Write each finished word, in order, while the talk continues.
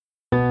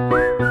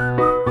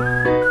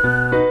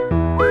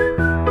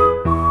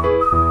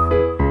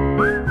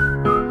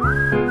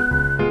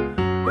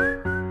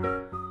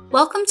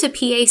Welcome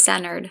to PA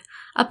Centered,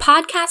 a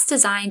podcast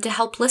designed to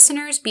help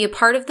listeners be a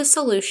part of the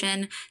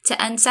solution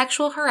to end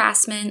sexual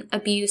harassment,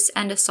 abuse,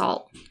 and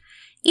assault.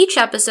 Each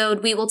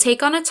episode, we will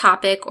take on a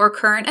topic or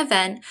current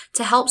event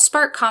to help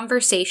spark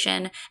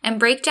conversation and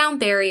break down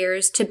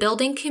barriers to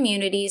building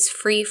communities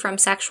free from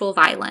sexual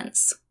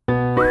violence.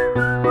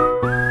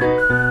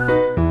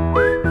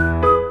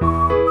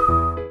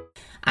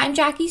 I'm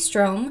Jackie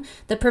Strom,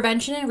 the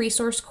Prevention and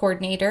Resource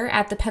Coordinator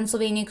at the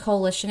Pennsylvania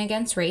Coalition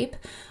Against Rape.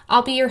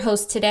 I'll be your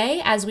host today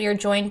as we are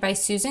joined by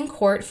Susan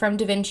Court from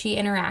Da Vinci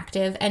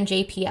Interactive and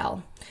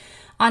JPL.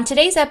 On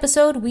today's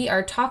episode, we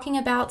are talking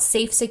about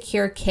Safe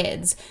Secure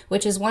Kids,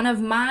 which is one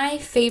of my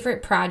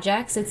favorite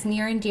projects. It's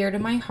near and dear to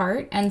my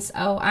heart, and so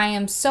I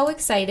am so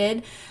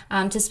excited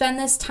to spend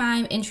this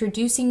time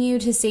introducing you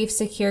to Safe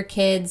Secure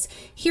Kids,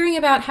 hearing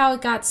about how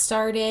it got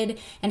started,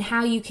 and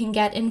how you can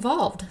get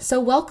involved. So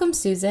welcome,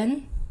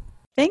 Susan.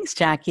 Thanks,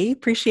 Jackie.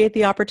 Appreciate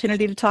the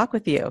opportunity to talk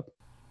with you.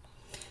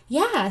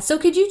 Yeah, so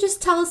could you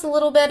just tell us a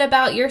little bit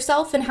about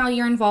yourself and how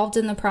you're involved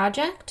in the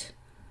project?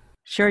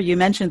 Sure. You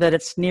mentioned that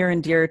it's near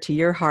and dear to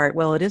your heart.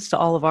 Well, it is to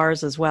all of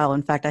ours as well.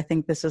 In fact, I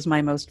think this is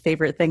my most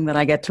favorite thing that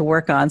I get to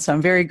work on. So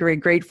I'm very, very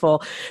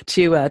grateful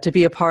to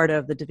be a part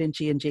of the Da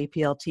Vinci and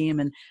JPL team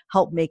and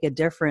help make a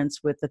difference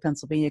with the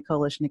Pennsylvania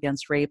Coalition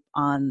Against Rape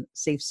on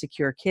Safe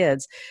Secure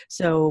Kids.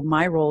 So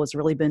my role has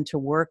really been to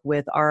work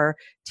with our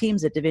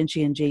teams at Da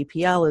Vinci and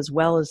JPL as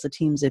well as the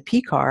teams at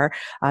PCAR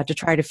to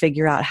try to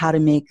figure out how to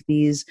make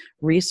these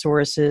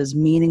resources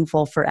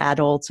meaningful for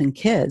adults and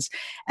kids.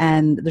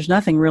 And there's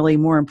nothing really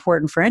more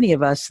important for any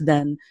of us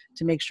than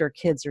to make sure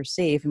kids are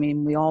safe. I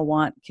mean, we all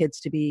want kids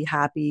to be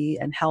happy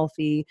and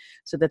healthy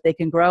so that they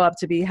can grow up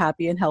to be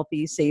happy and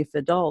healthy, safe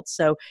adults.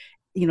 So,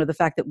 the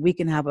fact that we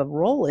can have a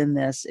role in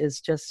this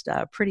is just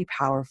pretty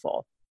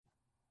powerful.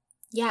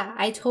 Yeah,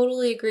 I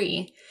totally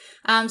agree.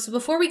 So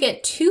before we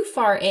get too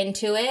far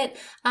into it,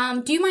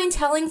 do you mind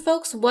telling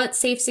folks what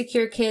Safe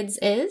Secure Kids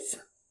is?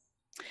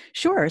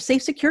 Sure.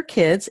 Safe Secure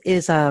Kids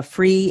is a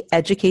free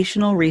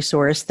educational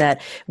resource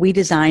that we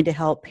designed to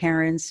help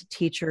parents,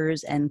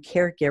 teachers, and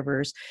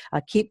caregivers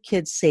keep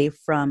kids safe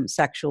from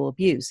sexual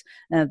abuse.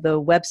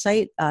 The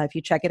website, if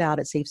you check it out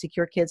at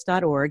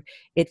safesecurekids.org,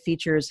 it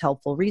features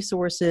helpful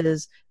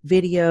resources,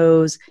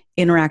 videos,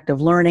 interactive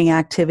learning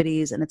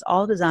activities, and it's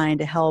all designed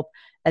to help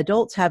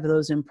adults have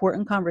those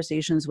important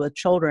conversations with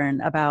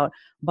children about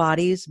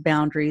bodies,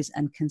 boundaries,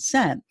 and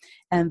consent.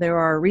 And there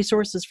are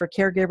resources for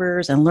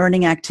caregivers and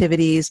learning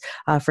activities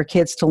for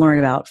kids to learn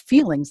about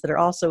feelings that are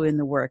also in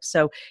the work.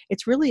 So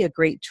it's really a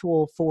great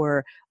tool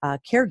for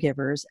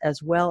caregivers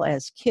as well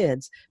as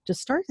kids to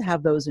start to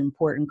have those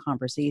important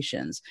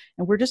conversations.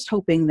 And we're just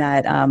hoping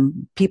that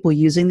people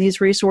using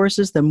these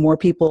resources, the more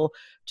people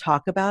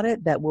talk about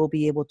it, that we'll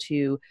be able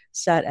to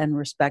set and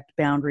respect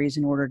boundaries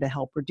in order to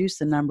help reduce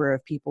the number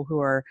of people who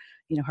are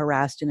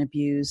harassed and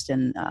abused,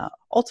 and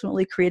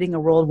ultimately creating a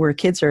world where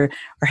kids are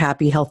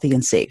happy, healthy,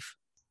 and safe.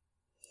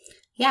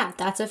 Yeah,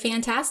 that's a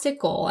fantastic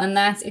goal. And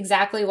that's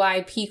exactly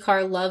why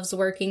PCAR loves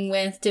working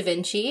with Da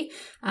Vinci,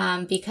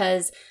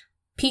 because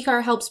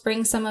PCAR helps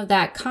bring some of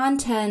that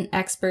content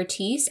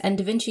expertise, and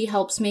Da Vinci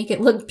helps make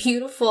it look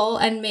beautiful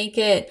and make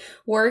it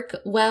work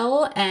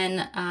well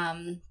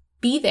and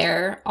be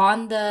there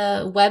on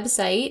the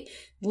website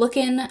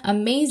looking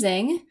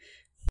amazing.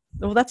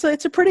 Well,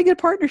 it's a pretty good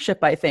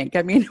partnership, I think.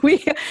 I mean,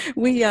 we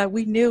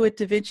knew at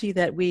Da Vinci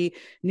that we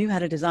knew how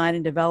to design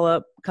and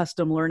develop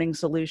custom learning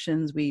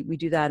solutions. We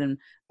do that in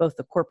both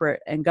the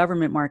corporate and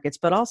government markets,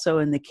 but also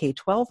in the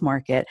K-12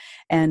 market.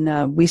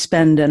 And we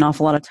spend an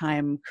awful lot of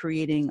time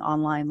creating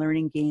online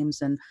learning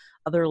games and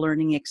other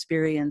learning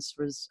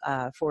experiences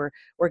for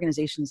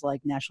organizations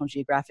like National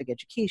Geographic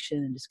Education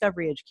and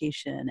Discovery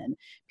Education and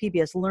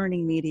PBS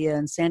Learning Media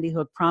and Sandy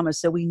Hook Promise.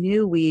 So we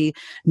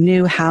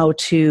knew how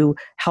to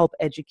help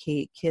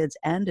educate kids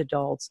and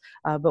adults,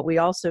 but we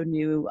also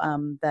knew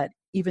that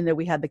even though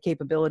we had the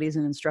capabilities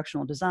in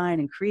instructional design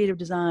and creative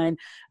design,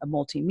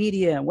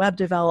 multimedia and web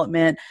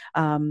development,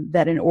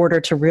 that in order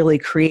to really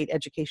create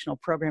educational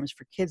programs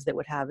for kids that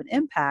would have an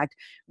impact,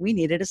 we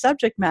needed a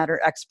subject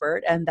matter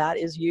expert, and that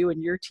is you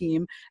and your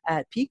team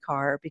at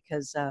PCAR,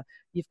 because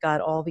you've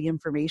got all the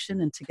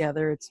information, and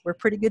together we're a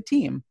pretty good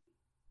team.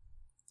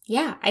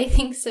 Yeah, I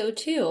think so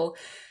too.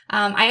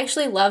 I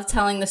actually love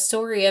telling the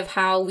story of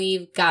how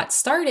we got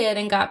started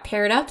and got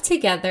paired up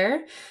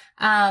together.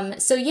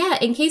 So yeah,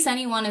 in case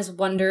anyone is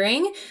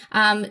wondering,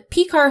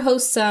 PCAR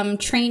hosts some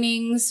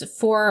trainings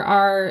for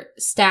our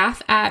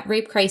staff at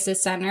rape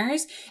crisis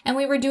centers, and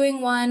we were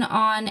doing one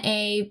on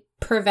a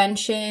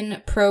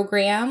prevention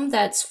program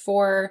that's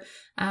for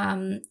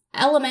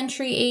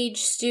elementary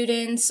age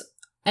students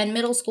and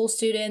middle school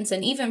students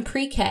and even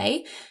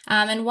pre-K.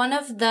 And one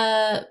of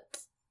the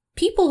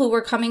people who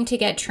were coming to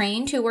get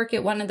trained who work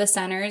at one of the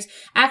centers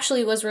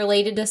actually was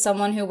related to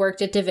someone who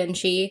worked at Da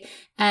Vinci,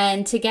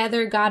 and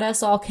together got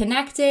us all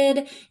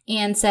connected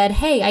and said,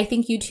 hey, I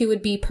think you two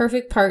would be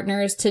perfect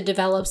partners to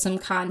develop some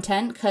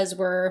content, because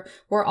we're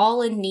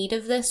all in need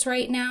of this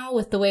right now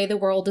with the way the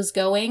world is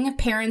going.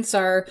 Parents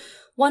are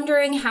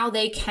wondering how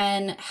they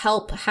can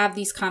help have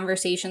these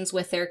conversations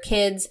with their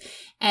kids.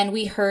 And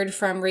we heard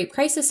from Rape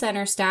Crisis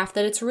Center staff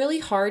that it's really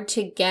hard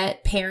to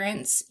get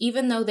parents,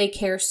 even though they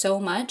care so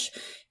much,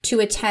 to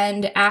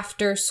attend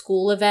after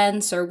school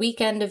events or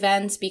weekend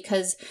events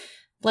because,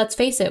 let's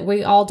face it,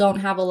 we all don't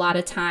have a lot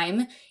of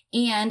time,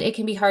 and it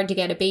can be hard to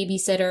get a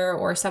babysitter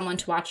or someone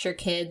to watch your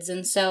kids.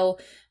 And so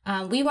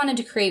we wanted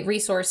to create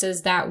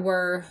resources that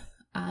were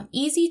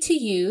easy to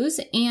use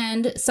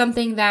and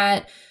something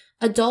that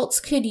adults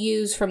could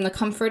use from the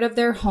comfort of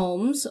their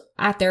homes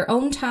at their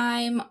own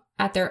time,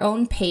 at their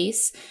own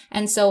pace.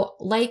 And so,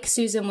 like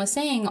Susan was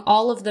saying,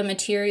 all of the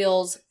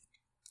materials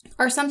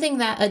are something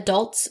that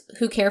adults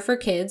who care for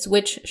kids,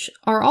 which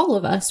are all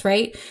of us,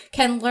 right,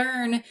 can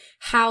learn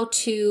how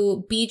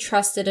to be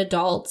trusted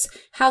adults,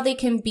 how they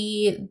can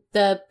be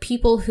the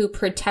people who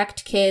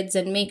protect kids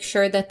and make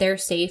sure that they're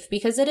safe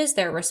because it is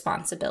their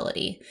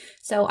responsibility.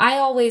 So I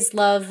always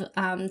love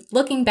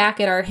looking back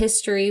at our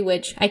history,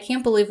 which I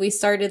can't believe we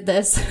started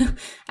this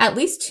at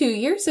least 2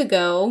 years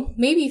ago,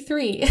 maybe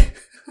 3.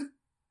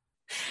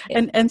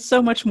 And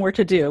so much more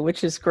to do,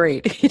 which is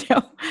great.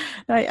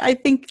 I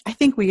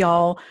think we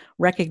all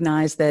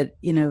recognize that,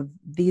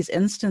 these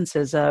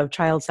instances of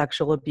child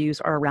sexual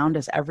abuse are around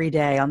us every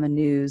day on the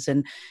news.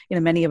 And,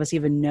 many of us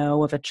even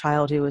know of a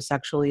child who was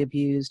sexually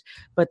abused.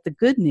 But the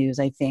good news,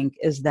 I think,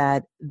 is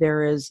that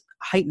there is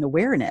heightened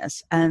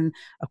awareness. And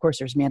of course,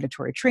 there's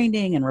mandatory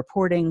training and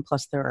reporting,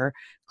 plus there are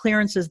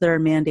clearances that are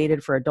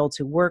mandated for adults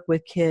who work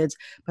with kids.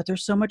 But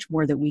there's so much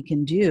more that we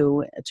can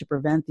do to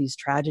prevent these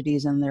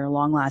tragedies and their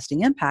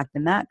long-lasting impact.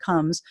 And that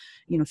comes,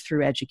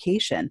 through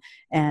education.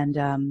 And,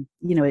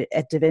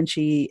 at Da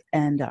Vinci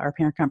and our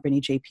parent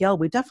company, JPL,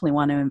 we definitely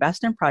want to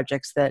invest in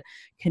projects that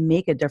can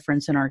make a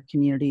difference in our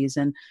communities.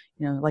 And,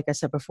 like I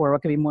said before,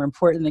 what could be more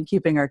important than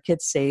keeping our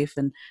kids safe?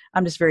 And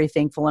I'm just very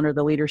thankful under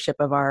the leadership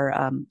of our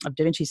of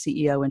Da Vinci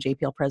CEO and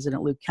JPL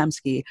President Luke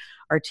Kemsky,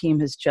 our team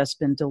has just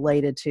been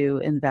delighted to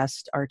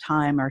invest our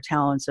time, our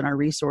talents, and our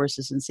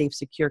resources in safe,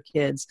 secure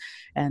kids,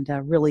 and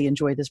really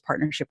enjoy this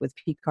partnership with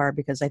PCAR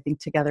because I think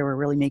together we're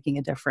really making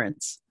a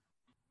difference.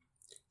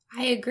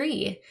 I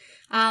agree.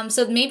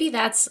 So maybe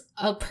that's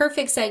a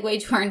perfect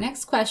segue to our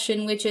next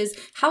question, which is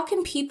how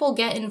can people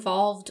get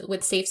involved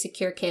with Safe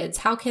Secure Kids?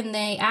 How can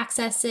they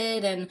access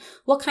it? And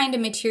what kind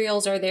of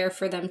materials are there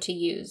for them to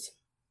use?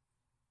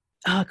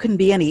 It couldn't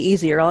be any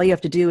easier. All you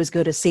have to do is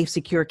go to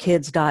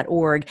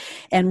safesecurekids.org.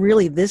 And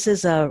really, this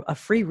is a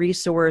free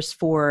resource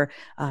for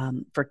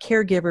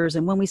caregivers.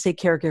 And when we say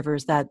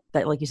caregivers, that,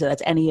 like you said,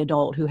 that's any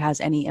adult who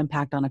has any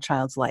impact on a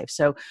child's life.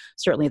 So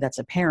certainly that's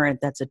a parent,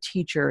 that's a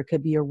teacher, it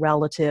could be a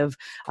relative,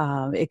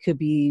 it could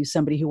be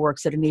somebody who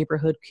works at a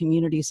neighborhood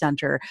community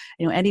center,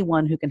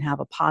 anyone who can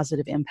have a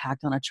positive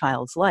impact on a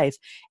child's life.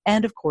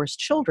 And of course,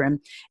 children.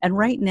 And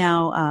right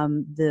now,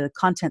 the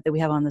content that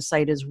we have on the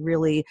site is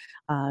really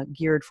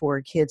geared for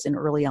kids in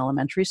early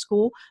elementary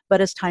school. But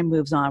as time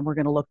moves on, we're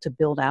going to look to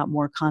build out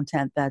more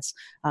content that's,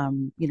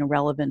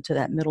 relevant to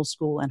that middle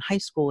school and high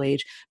school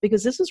age,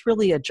 because this is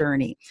really a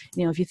journey.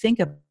 If you think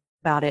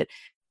about it,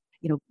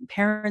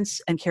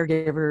 parents and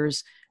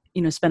caregivers,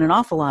 spend an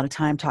awful lot of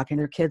time talking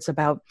to their kids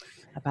about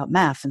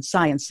math and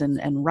science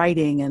and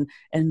writing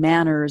and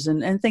manners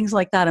and things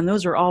like that. And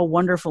those are all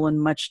wonderful and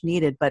much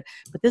needed. But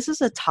this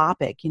is a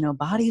topic,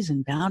 bodies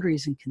and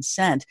boundaries and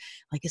consent.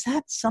 Like, is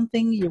that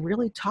something you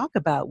really talk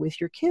about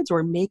with your kids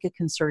or make a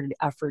concerted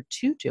effort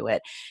to do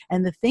it?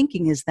 And the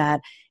thinking is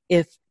that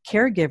if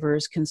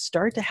caregivers can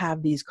start to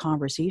have these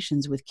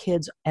conversations with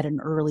kids at an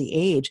early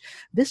age,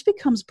 this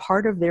becomes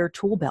part of their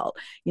tool belt.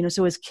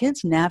 So as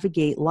kids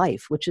navigate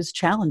life, which is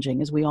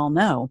challenging, as we all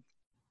know,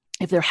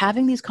 if they're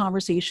having these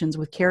conversations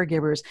with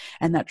caregivers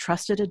and that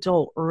trusted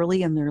adult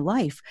early in their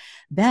life,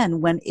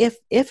 then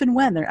if and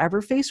when they're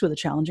ever faced with a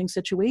challenging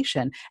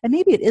situation, and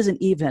maybe it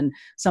isn't even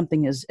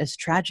something as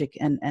tragic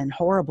and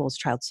horrible as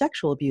child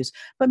sexual abuse,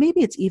 but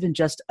maybe it's even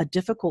just a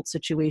difficult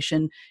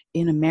situation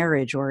in a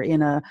marriage or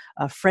in a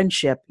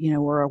friendship,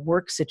 or a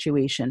work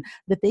situation,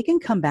 that they can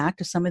come back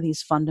to some of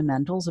these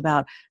fundamentals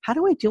about how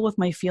do I deal with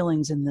my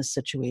feelings in this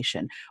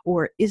situation?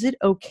 Or is it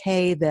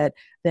okay that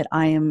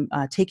I am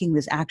taking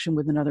this action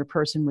with another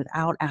person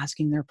without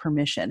asking their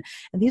permission?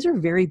 And these are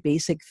very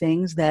basic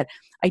things that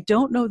I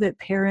don't know that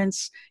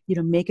parents,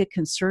 make a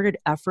concerted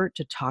effort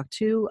to talk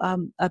to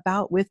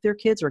about with their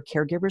kids, or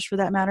caregivers for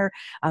that matter.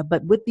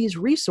 But with these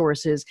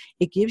resources,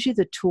 it gives you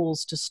the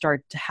tools to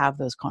start to have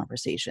those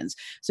conversations.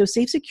 So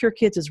Safe Secure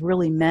Kids is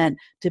really meant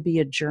to be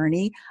a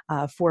journey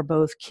for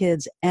both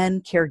kids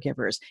and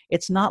caregivers.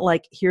 It's not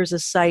like, here's a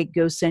site,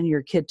 go send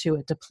your kid to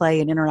it to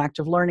play an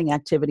interactive learning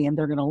activity and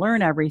they're going to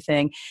learn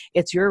everything.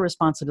 It's your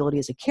responsibility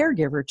as a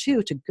caregiver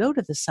too to go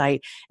to the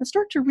site and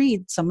start to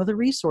read some of the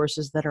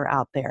resources that are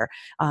out there,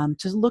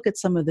 to look at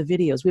some of the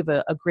videos. We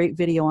have a great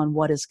video on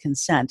what is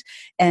consent,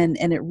 and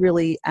it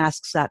really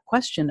asks that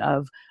question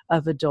of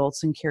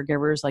adults and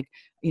caregivers, like,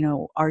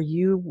 are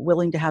you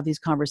willing to have these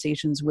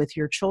conversations with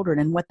your children?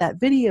 And what that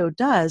video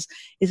does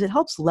is it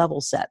helps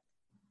level set.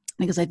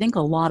 Because I think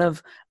a lot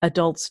of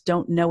adults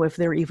don't know if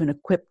they're even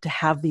equipped to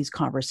have these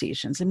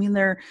conversations. I mean,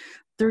 they're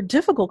they're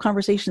difficult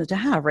conversations to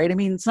have, right? I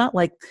mean, it's not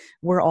like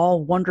we're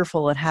all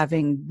wonderful at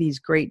having these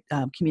great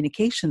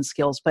communication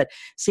skills, but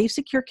Safe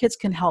Secure Kids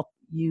can help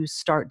you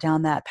start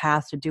down that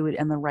path to do it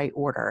in the right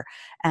order.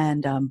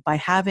 And by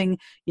having,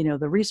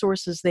 the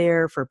resources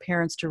there for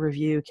parents to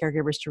review,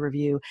 caregivers to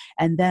review,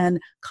 and then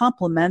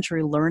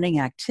complementary learning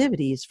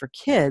activities for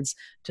kids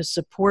to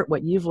support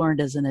what you've learned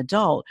as an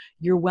adult,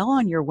 you're well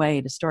on your way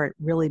to start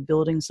really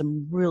building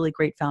some really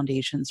great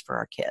foundations for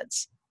our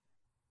kids.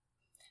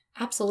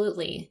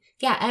 Absolutely.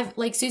 Yeah,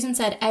 like Susan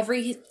said,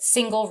 every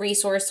single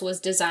resource was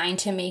designed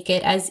to make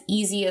it as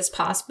easy as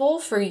possible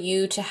for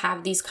you to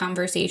have these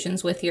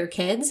conversations with your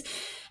kids.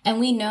 And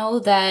we know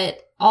that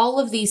all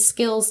of these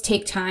skills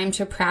take time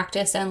to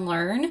practice and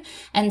learn.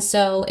 And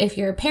so if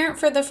you're a parent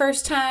for the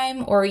first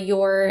time, or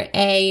you're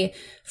a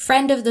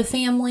friend of the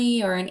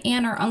family, or an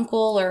aunt or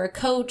uncle, or a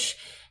coach,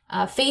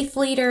 a faith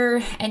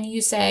leader, and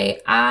you say,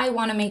 I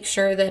want to make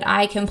sure that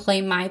I can play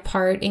my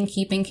part in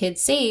keeping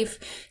kids safe,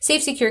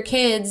 Safe Secure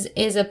Kids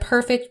is a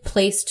perfect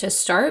place to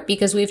start,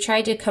 because we've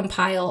tried to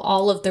compile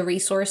all of the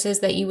resources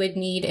that you would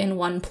need in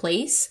one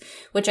place,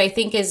 which I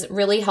think is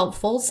really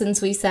helpful,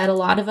 since we said a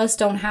lot of us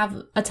don't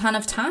have a ton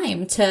of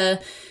time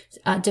to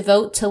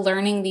devote to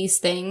learning these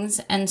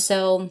things. And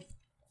so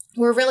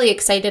we're really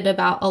excited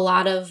about a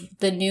lot of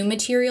the new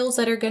materials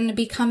that are going to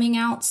be coming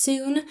out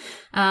soon,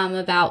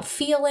 about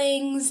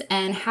feelings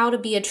and how to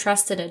be a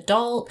trusted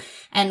adult.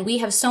 And we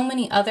have so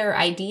many other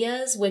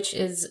ideas, which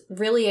is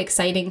really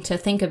exciting to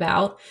think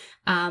about.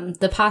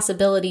 The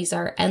possibilities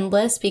are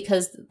endless,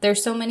 because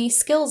there's so many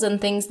skills and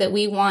things that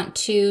we want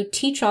to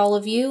teach all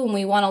of you, and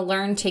we want to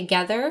learn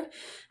together.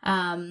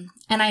 And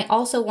I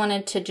also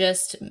wanted to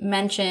just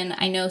mention,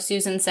 I know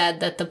Susan said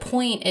that the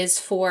point is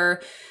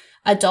for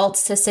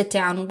adults to sit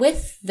down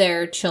with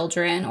their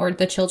children, or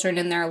the children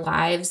in their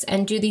lives,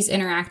 and do these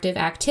interactive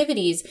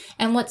activities.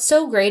 And what's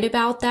so great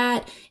about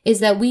that is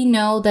that we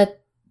know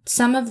that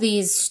some of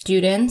these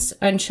students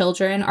and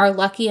children are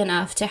lucky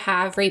enough to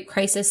have Rape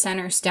Crisis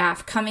Center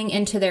staff coming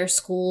into their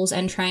schools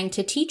and trying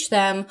to teach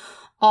them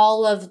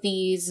all of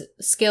these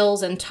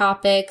skills and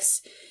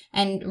topics,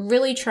 and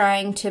really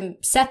trying to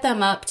set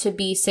them up to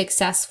be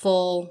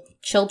successful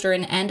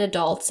children and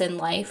adults in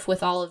life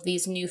with all of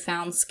these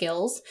newfound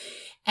skills.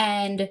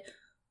 And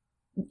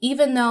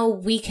even though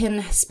we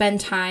can spend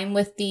time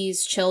with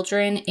these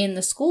children in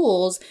the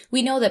schools,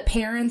 we know that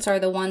parents are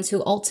the ones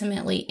who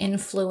ultimately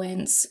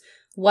influence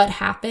what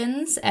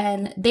happens,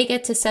 and they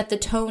get to set the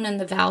tone and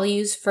the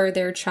values for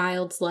their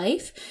child's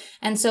life.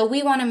 And so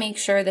we want to make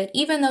sure that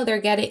even though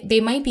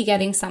they might be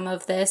getting some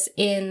of this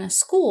in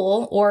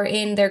school or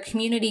in their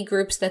community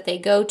groups that they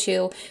go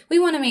to, we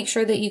want to make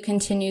sure that you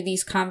continue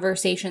these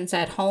conversations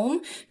at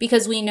home,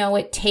 because we know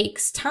it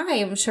takes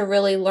time to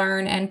really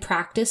learn and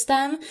practice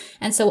them.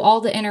 And so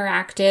all the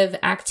interactive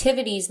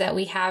activities that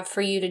we have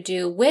for you to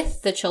do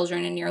with the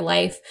children in your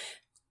life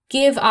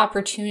give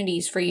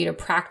opportunities for you to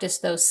practice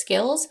those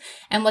skills.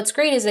 And what's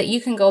great is that you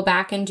can go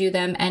back and do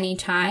them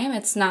anytime.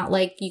 It's not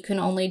like you can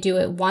only do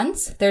it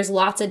once. There's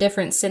lots of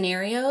different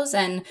scenarios,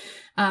 and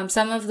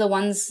some of the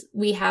ones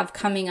we have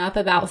coming up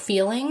about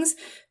feelings,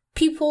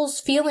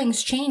 people's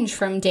feelings change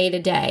from day to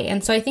day.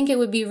 And so I think it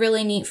would be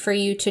really neat for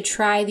you to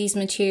try these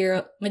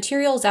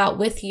materials out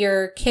with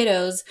your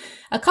kiddos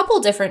a couple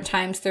different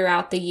times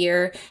throughout the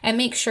year, and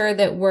make sure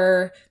that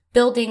we're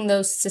building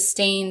those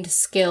sustained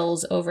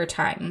skills over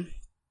time.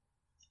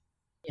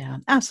 Yeah,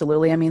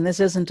 absolutely. I mean, this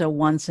isn't a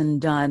once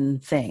and done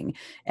thing.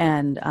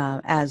 And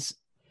as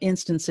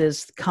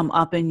instances come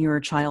up in your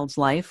child's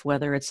life,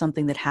 whether it's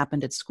something that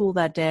happened at school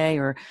that day,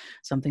 or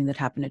something that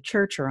happened at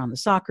church or on the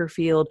soccer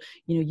field,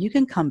 you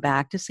can come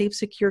back to Safe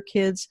Secure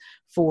Kids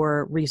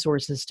for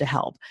resources to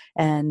help.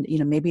 And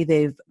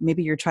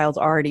maybe your child's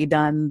already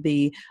done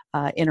the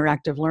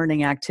interactive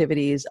learning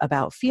activities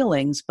about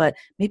feelings, but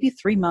maybe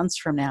 3 months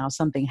from now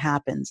something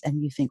happens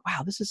and you think,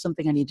 wow, this is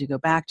something I need to go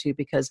back to,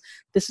 because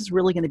this is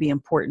really going to be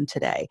important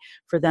today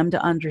for them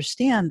to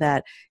understand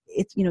that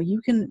it's,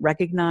 you can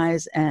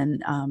recognize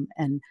and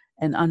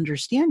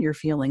understand your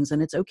feelings,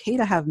 and it's okay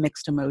to have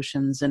mixed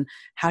emotions, and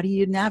how do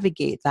you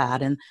navigate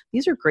that? And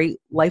these are great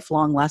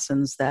lifelong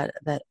lessons that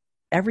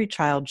every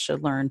child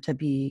should learn to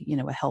be,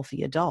 a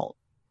healthy adult.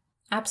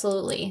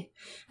 Absolutely.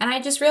 And I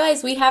just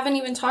realized we haven't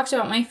even talked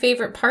about my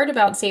favorite part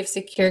about Safe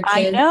Secure Kids.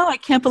 I know. I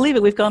can't believe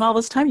it. We've gone all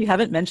this time. You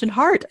haven't mentioned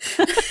Heart.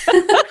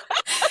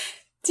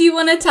 Do you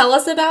want to tell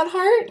us about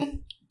Heart?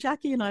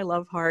 Jackie and I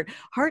love Heart.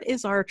 Heart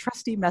is our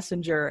trusty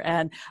messenger,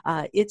 and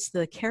it's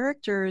the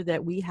character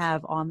that we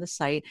have on the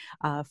site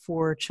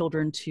for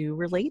children to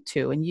relate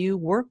to. And you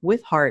work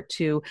with Heart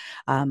to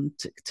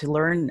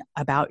learn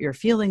about your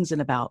feelings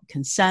and about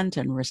consent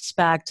and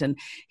respect. And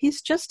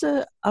he's just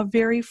a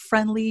very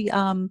friendly,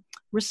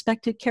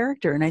 respected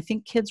character. And I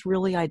think kids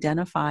really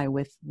identify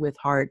with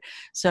Heart.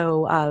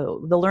 So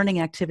the learning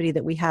activity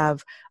that we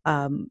have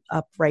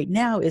up right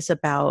now is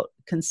about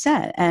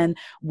consent. And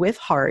with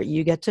Heart,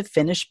 you get to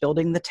finish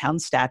building the town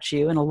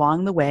statue. And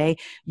along the way,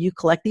 you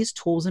collect these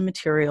tools and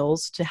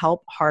materials to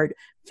help Heart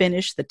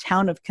finish the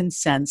Town of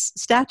Consents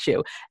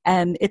statue.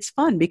 And it's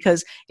fun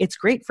because it's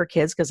great for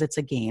kids because it's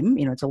a game,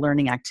 it's a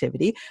learning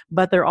activity,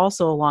 but they're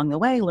also along the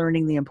way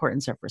learning the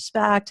importance of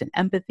respect and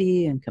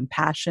empathy and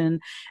compassion.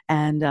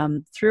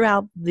 And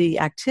throughout the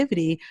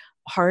activity,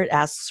 Heart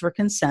asks for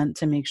consent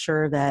to make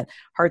sure that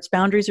Heart's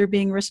boundaries are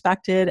being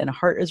respected and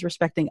Heart is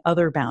respecting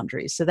other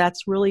boundaries. So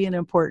that's really an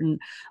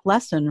important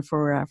lesson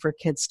for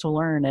kids to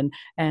learn.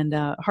 And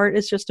Heart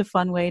is just a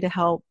fun way to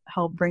help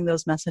bring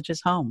those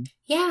messages home.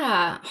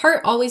 Yeah,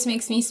 Heart always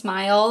makes me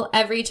smile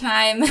every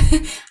time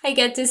I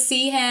get to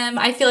see him.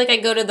 I feel like I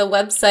go to the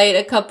website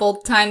a couple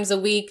times a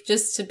week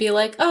just to be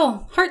like,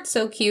 oh, Heart's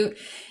so cute.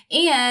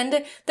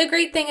 And the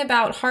great thing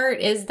about Heart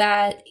is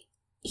that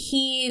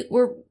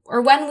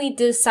when we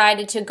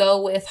decided to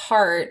go with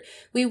Heart,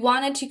 we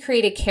wanted to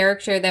create a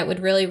character that would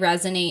really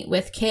resonate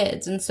with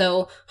kids. And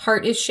so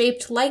Heart is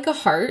shaped like a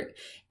heart.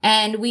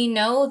 And we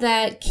know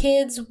that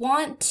kids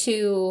want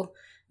to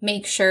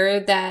make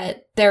sure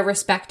that they're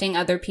respecting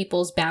other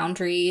people's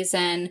boundaries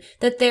and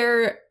that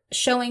they're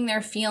showing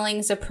their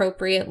feelings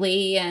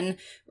appropriately. And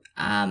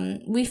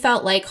we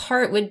felt like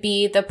Heart would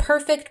be the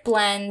perfect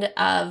blend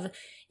of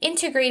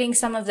integrating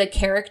some of the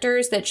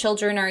characters that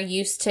children are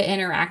used to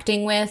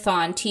interacting with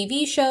on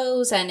TV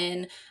shows and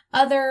in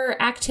other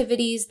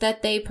activities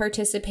that they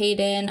participate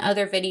in,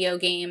 other video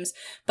games.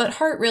 But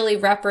Heart really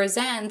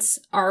represents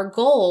our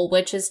goal,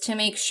 which is to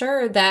make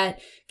sure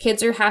that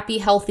kids are happy,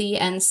 healthy,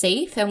 and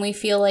safe. And we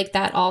feel like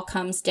that all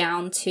comes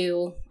down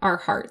to our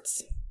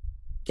hearts.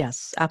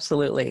 Yes,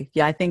 absolutely.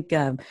 Yeah, I think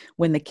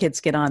when the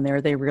kids get on there,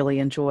 they really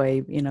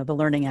enjoy, the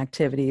learning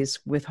activities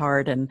with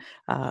Heart, and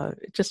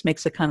it just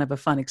makes it kind of a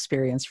fun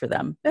experience for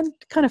them and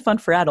kind of fun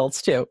for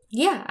adults too.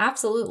 Yeah,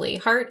 absolutely.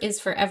 Heart is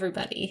for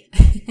everybody.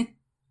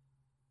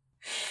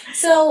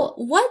 So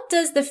what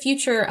does the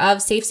future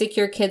of Safe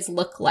Secure Kids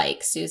look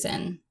like,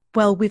 Susan?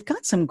 Well, we've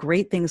got some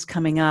great things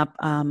coming up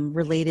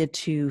related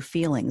to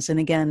feelings.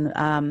 And again,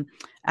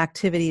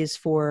 activities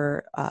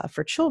for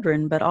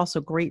children, but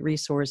also great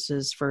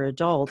resources for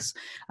adults,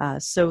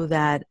 so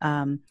that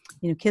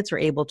kids are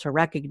able to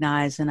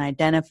recognize and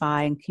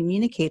identify and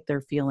communicate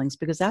their feelings,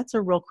 because that's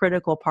a real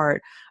critical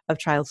part of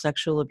child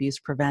sexual abuse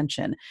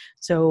prevention.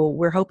 So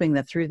we're hoping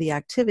that through the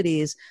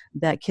activities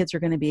that kids are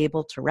going to be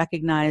able to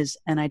recognize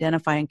and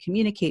identify and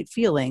communicate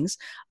feelings,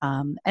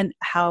 and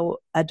how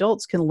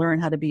adults can learn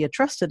how to be a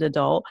trusted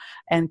adult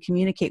and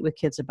communicate with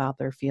kids about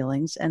their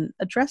feelings and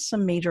address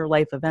some major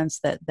life events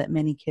that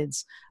many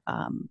kids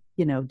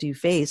do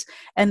face,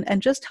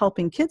 and just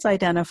helping kids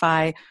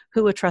identify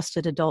who a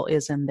trusted adult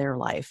is in their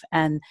life.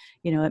 And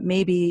it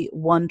may be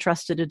one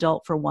trusted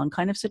adult for one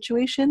kind of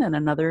situation and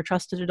another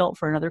trusted adult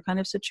for another kind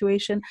of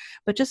situation,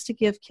 but just to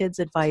give kids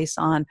advice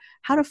on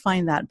how to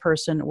find that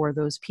person or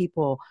those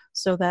people,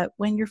 so that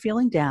when you're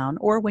feeling down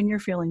or when you're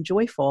feeling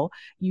joyful,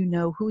 you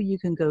know who you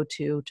can go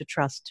to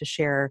trust to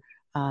share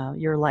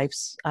your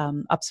life's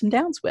ups and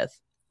downs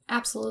with.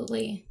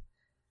 Absolutely.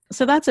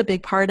 So that's a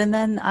big part. And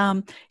then,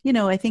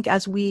 I think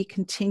as we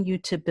continue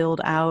to build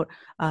out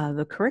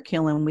the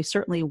curriculum, we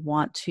certainly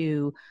want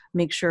to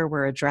make sure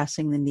we're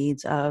addressing the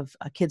needs of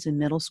kids in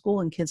middle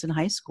school and kids in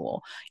high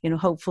school.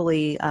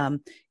 Hopefully,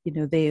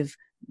 they've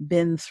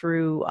been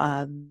through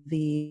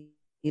the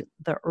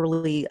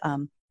early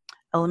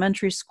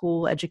elementary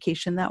school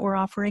education that we're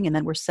offering, and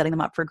then we're setting them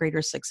up for greater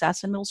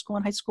success in middle school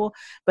and high school.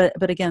 But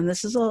again,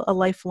 this is a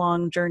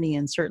lifelong journey,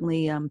 and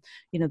certainly,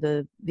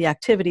 the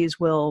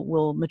activities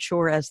will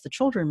mature as the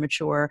children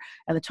mature,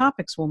 and the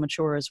topics will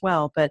mature as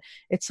well. But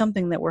it's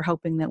something that we're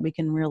hoping that we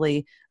can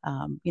really,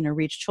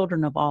 reach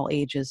children of all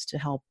ages to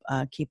help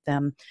keep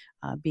them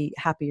be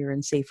happier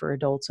and safer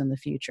adults in the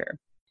future.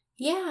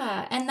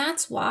 Yeah, and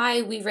that's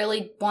why we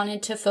really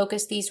wanted to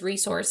focus these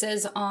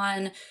resources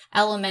on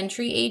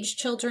elementary age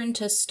children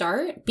to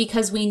start,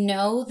 because we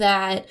know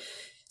that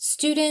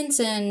students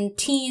and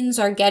teens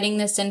are getting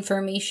this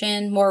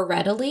information more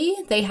readily.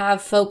 They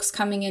have folks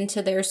coming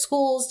into their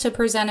schools to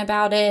present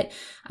about it.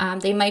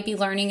 They might be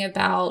learning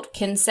about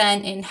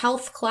consent in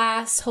health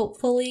class,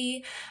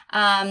 hopefully.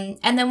 And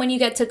then when you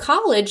get to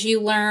college,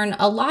 you learn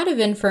a lot of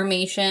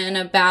information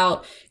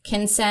about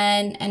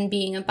consent and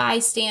being a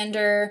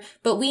bystander.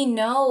 But we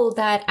know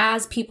that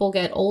as people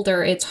get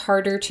older, it's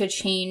harder to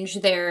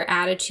change their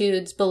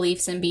attitudes,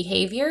 beliefs, and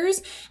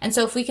behaviors. And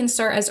so if we can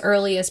start as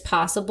early as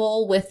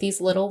possible with these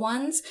little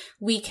ones,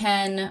 we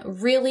can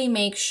really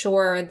make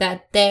sure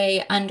that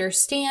they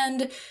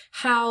understand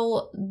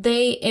how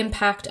they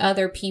impact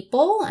other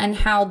people and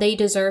how they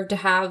deserve to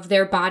have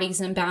their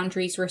bodies and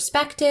boundaries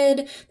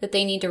respected, that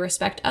they need to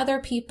respect other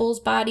people's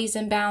bodies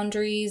and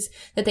boundaries,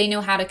 that they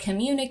know how to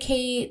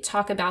communicate,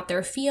 talk about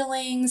their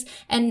feelings,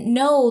 and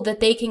know that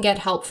they can get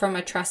help from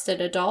a trusted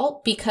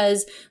adult,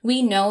 because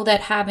we know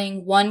that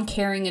having one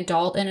caring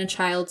adult in a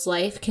child's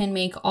life can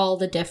make all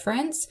the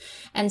difference.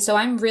 And so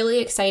I'm really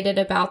excited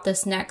about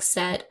this next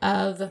set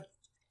of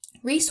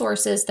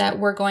resources that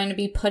we're going to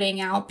be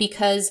putting out,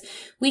 because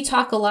we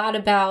talk a lot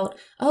about,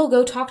 oh,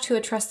 go talk to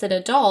a trusted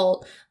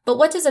adult, but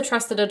what does a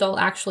trusted adult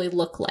actually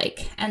look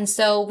like? And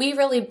so we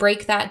really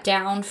break that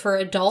down for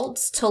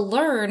adults to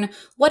learn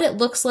what it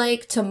looks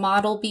like to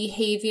model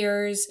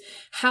behaviors,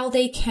 how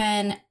they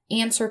can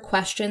answer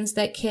questions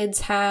that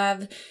kids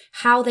have,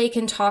 how they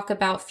can talk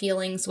about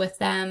feelings with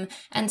them.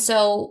 And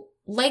so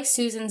like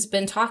Susan's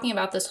been talking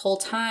about this whole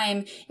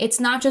time, it's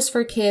not just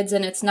for kids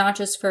and it's not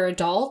just for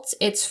adults.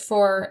 It's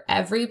for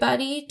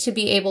everybody to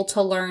be able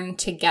to learn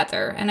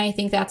together. And I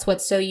think that's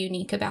what's so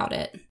unique about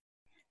it.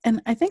 And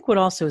I think what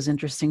also is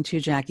interesting too,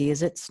 Jackie,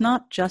 is it's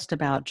not just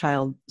about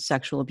child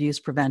sexual abuse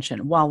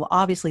prevention. While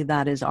obviously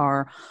that is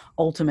our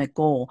ultimate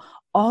goal,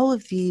 all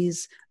of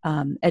these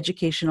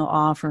educational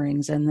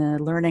offerings and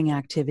the learning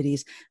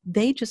activities,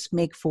 they just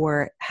make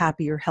for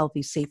happier,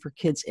 healthy, safer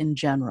kids in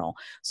general.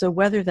 So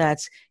whether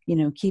that's,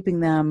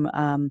 keeping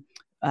them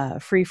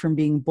free from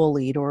being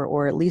bullied,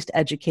 or at least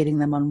educating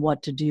them on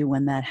what to do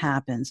when that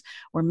happens,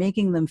 or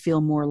making them feel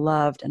more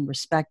loved and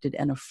respected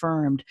and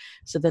affirmed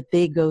so that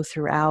they go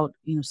throughout,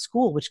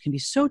 school, which can be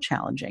so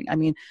challenging. I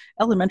mean,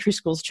 elementary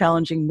school is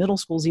challenging, middle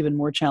school is even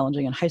more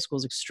challenging, and high school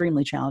is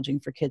extremely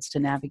challenging for kids to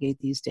navigate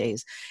these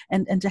days.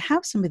 And to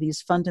have some of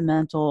these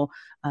fundamental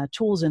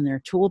tools in their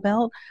tool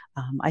belt,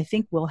 I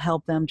think will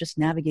help them just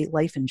navigate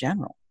life in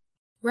general.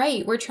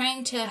 Right. We're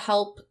trying to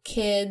help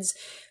kids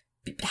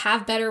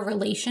have better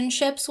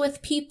relationships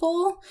with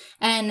people,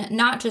 and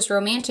not just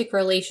romantic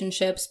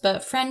relationships,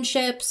 but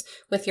friendships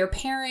with your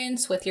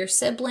parents, with your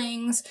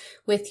siblings,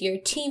 with your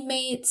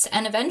teammates,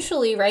 and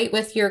eventually, right,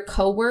 with your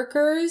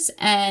coworkers.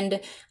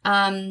 And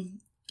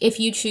if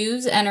you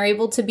choose and are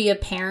able to be a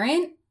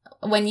parent,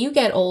 when you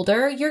get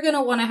older, you're going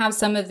to want to have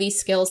some of these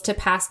skills to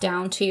pass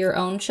down to your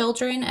own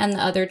children and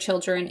the other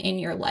children in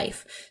your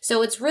life.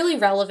 So it's really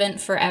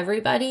relevant for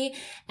everybody,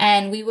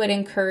 and we would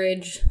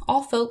encourage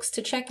all folks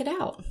to check it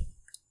out.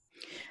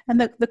 And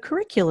the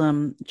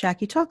curriculum,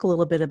 Jackie, talk a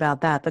little bit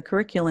about that. The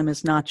curriculum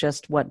is not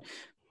just what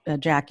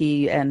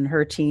Jackie and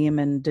her team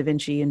and Da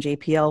Vinci and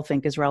JPL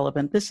think is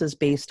relevant. This is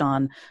based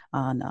on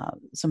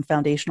some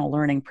foundational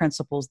learning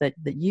principles that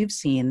you've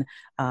seen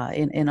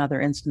in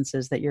other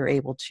instances that you're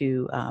able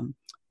to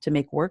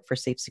make work for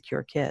safe,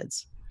 secure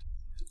kids.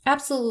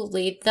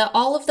 Absolutely.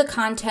 All of the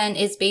content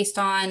is based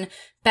on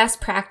best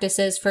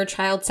practices for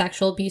child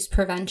sexual abuse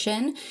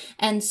prevention.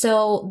 And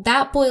so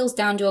that boils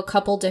down to a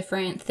couple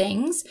different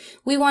things.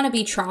 We want to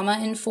be trauma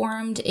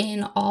informed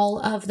in all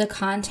of the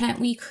content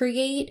we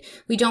create.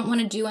 We don't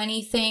want to do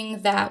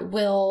anything that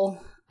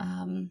will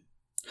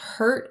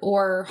hurt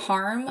or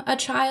harm a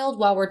child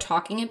while we're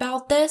talking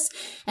about this.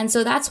 And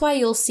so that's why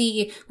you'll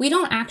see we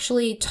don't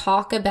actually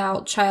talk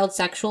about child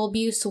sexual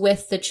abuse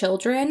with the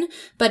children,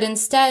 but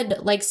instead,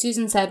 like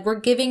Susan said, we're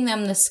giving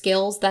them the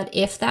skills that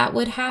if that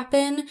would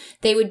happen,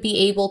 they would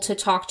be able to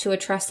talk to a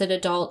trusted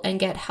adult and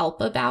get help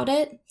about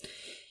it.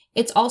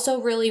 It's also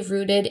really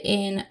rooted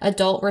in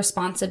adult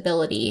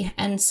responsibility.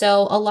 And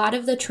so a lot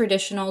of the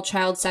traditional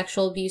child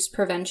sexual abuse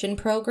prevention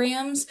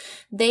programs,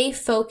 they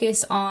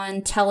focus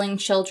on telling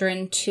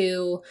children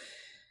to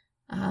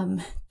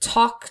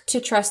talk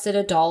to trusted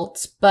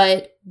adults,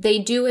 but they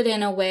do it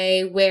in a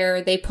way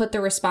where they put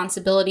the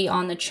responsibility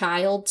on the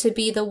child to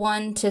be the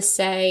one to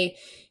say,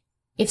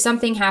 if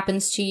something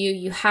happens to you,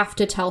 you have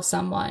to tell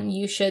someone.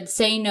 You should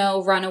say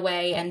no, run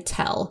away, and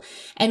tell.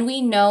 And we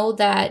know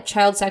that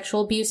child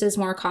sexual abuse is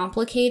more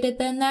complicated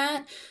than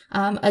that.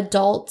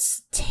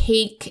 Adults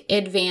take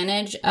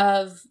advantage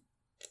of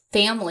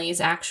families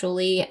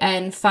actually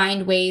and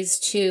find ways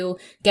to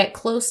get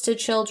close to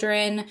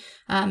children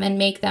and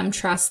make them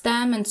trust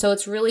them. And so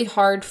it's really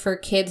hard for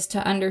kids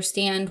to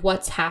understand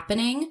what's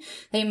happening.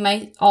 They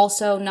might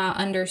also not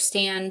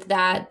understand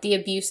that the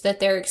abuse that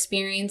they're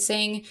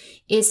experiencing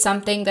is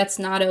something that's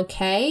not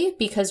okay,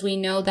 because we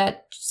know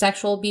that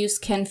sexual abuse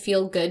can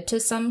feel good to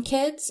some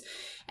kids.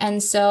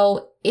 And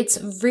so it's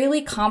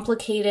really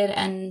complicated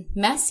and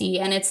messy,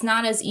 and it's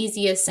not as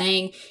easy as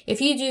saying,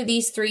 if you do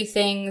these 3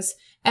 things,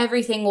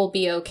 everything will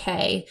be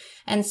okay.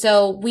 And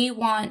so we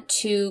want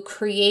to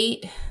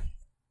create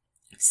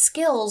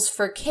skills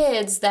for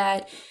kids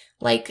that,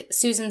 like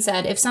Susan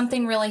said, if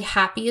something really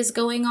happy is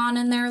going on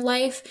in their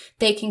life,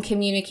 they can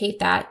communicate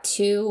that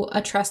to a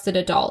trusted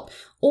adult.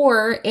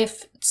 Or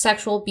if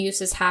sexual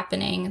abuse is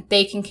happening,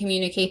 they can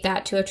communicate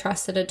that to a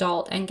trusted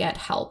adult and get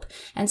help.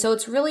 And so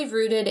it's really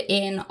rooted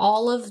in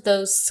all of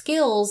those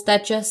skills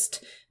that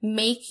just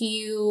make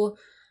you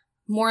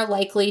more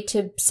likely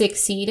to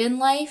succeed in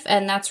life.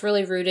 And that's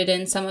really rooted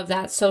in some of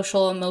that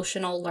social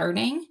emotional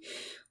learning.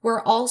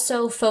 We're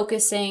also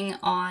focusing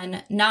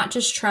on not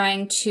just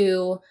trying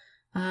to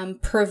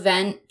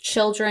prevent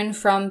children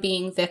from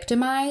being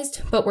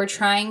victimized, but we're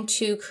trying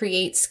to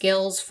create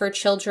skills for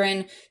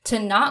children to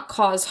not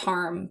cause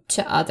harm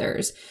to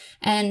others.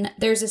 And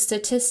there's a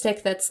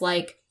statistic that's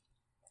like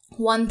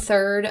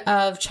 1/3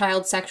 of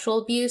child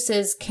sexual abuse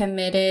is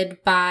committed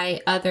by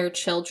other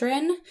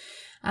children.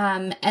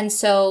 And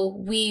so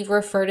we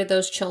refer to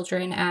those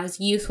children as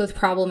youth with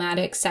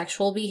problematic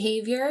sexual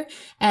behavior.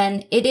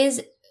 And it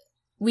is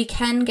we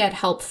can get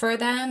help for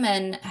them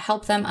and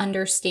help them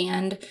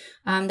understand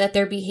that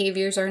their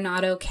behaviors are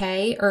not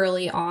okay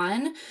early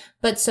on.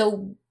 But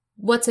so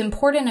what's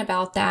important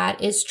about that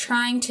is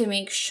trying to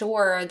make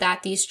sure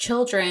that these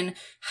children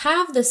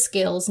have the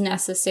skills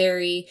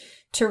necessary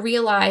to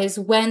realize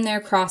when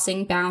they're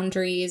crossing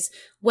boundaries,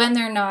 when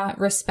they're not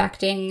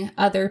respecting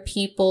other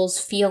people's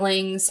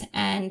feelings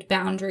and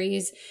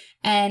boundaries.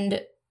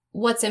 And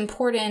what's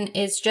important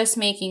is just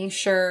making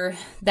sure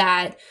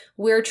that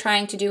we're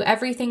trying to do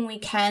everything we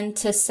can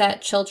to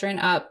set children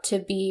up to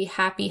be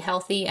happy,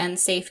 healthy, and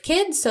safe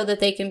kids so that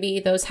they can be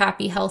those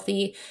happy,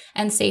 healthy,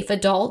 and safe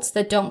adults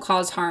that don't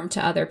cause harm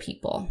to other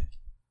people.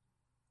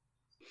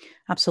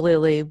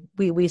 Absolutely.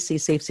 We see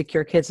Safe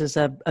Secure Kids as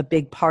a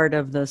big part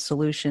of the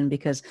solution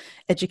because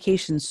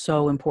education is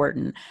so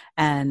important.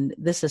 And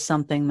this is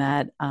something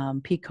that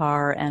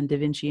PCAR and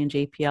DaVinci and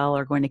JPL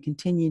are going to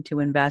continue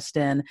to invest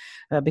in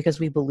because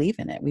we believe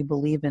in it. We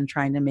believe in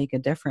trying to make a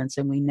difference.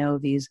 And we know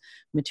these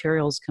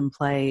materials can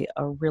play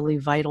a really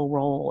vital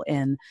role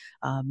in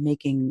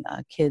making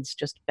kids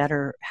just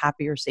better,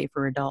 happier,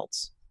 safer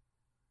adults.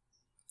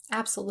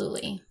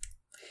 Absolutely.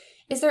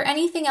 Is there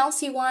anything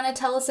else you want to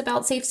tell us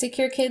about Safe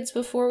Secure Kids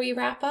before we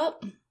wrap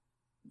up?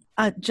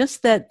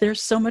 Just that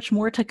there's so much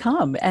more to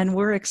come, and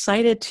we're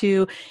excited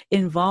to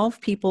involve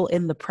people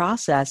in the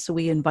process. So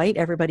we invite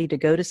everybody to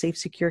go to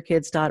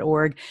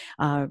safesecurekids.org,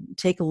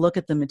 take a look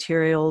at the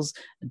materials,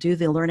 do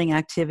the learning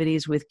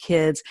activities with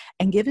kids,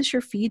 and give us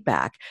your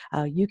feedback.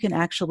 You can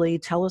actually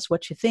tell us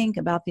what you think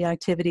about the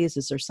activities.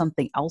 Is there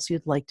something else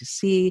you'd like to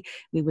see?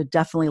 We would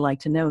definitely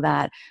like to know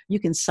that. You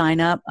can sign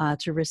up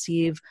to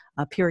receive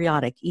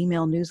periodic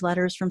email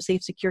newsletters from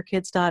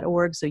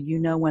safesecurekids.org so you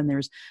know when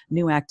there's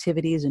new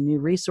activities and new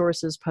resources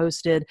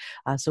posted.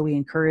 So we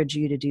encourage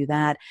you to do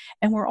that.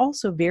 And we're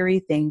also very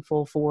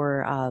thankful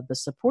for the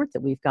support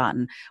that we've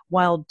gotten.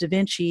 While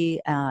DaVinci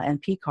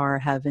and PCAR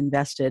have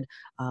invested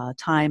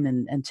time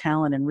and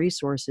talent and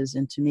resources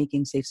into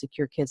making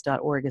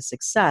safesecurekids.org a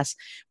success,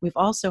 we've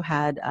also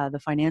had the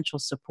financial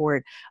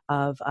support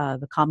of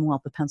the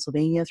Commonwealth of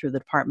Pennsylvania through the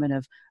Department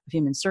of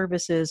Human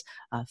Services,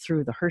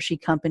 through the Hershey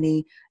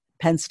Company,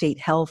 Penn State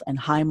Health, and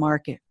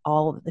Highmark,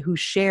 all who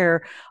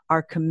share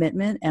our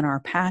commitment and our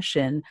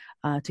passion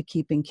to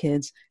keeping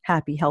kids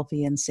happy,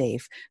 healthy, and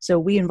safe. So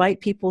we invite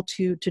people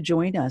to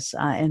join us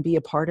and be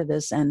a part of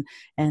this and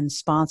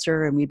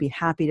sponsor, and we'd be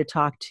happy to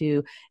talk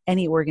to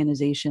any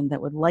organization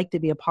that would like to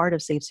be a part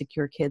of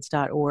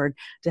safesecurekids.org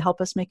to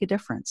help us make a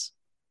difference.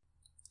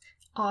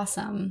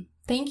 Awesome.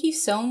 Thank you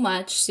so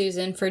much,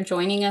 Susan, for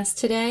joining us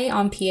today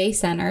on PA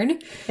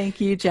Centered. Thank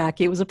you,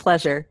 Jackie. It was a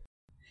pleasure.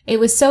 It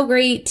was so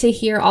great to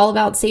hear all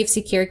about Safe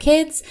Secure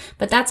Kids,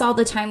 but that's all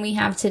the time we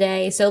have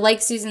today. So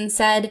like Susan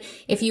said,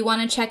 if you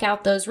want to check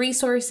out those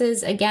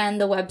resources, again,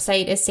 the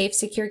website is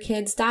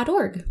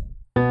safesecurekids.org.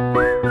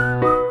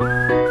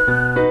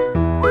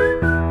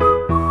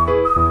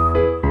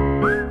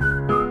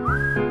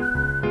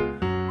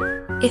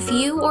 If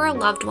you or a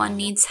loved one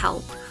needs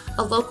help,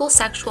 a local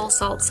sexual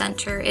assault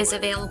center is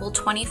available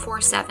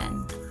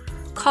 24/7.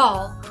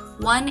 Call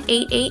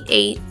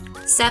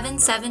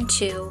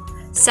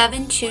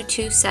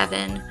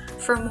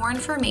 1-888-772-7227 for more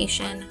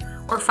information,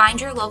 or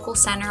find your local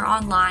center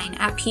online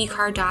at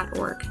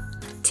pcar.org.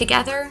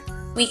 Together,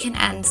 we can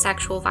end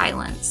sexual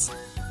violence.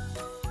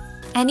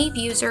 Any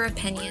views or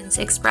opinions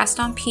expressed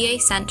on PA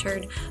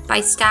Centered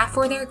by staff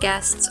or their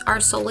guests are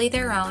solely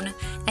their own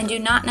and do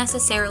not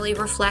necessarily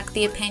reflect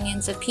the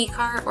opinions of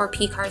PCAR or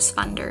PCAR's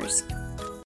funders.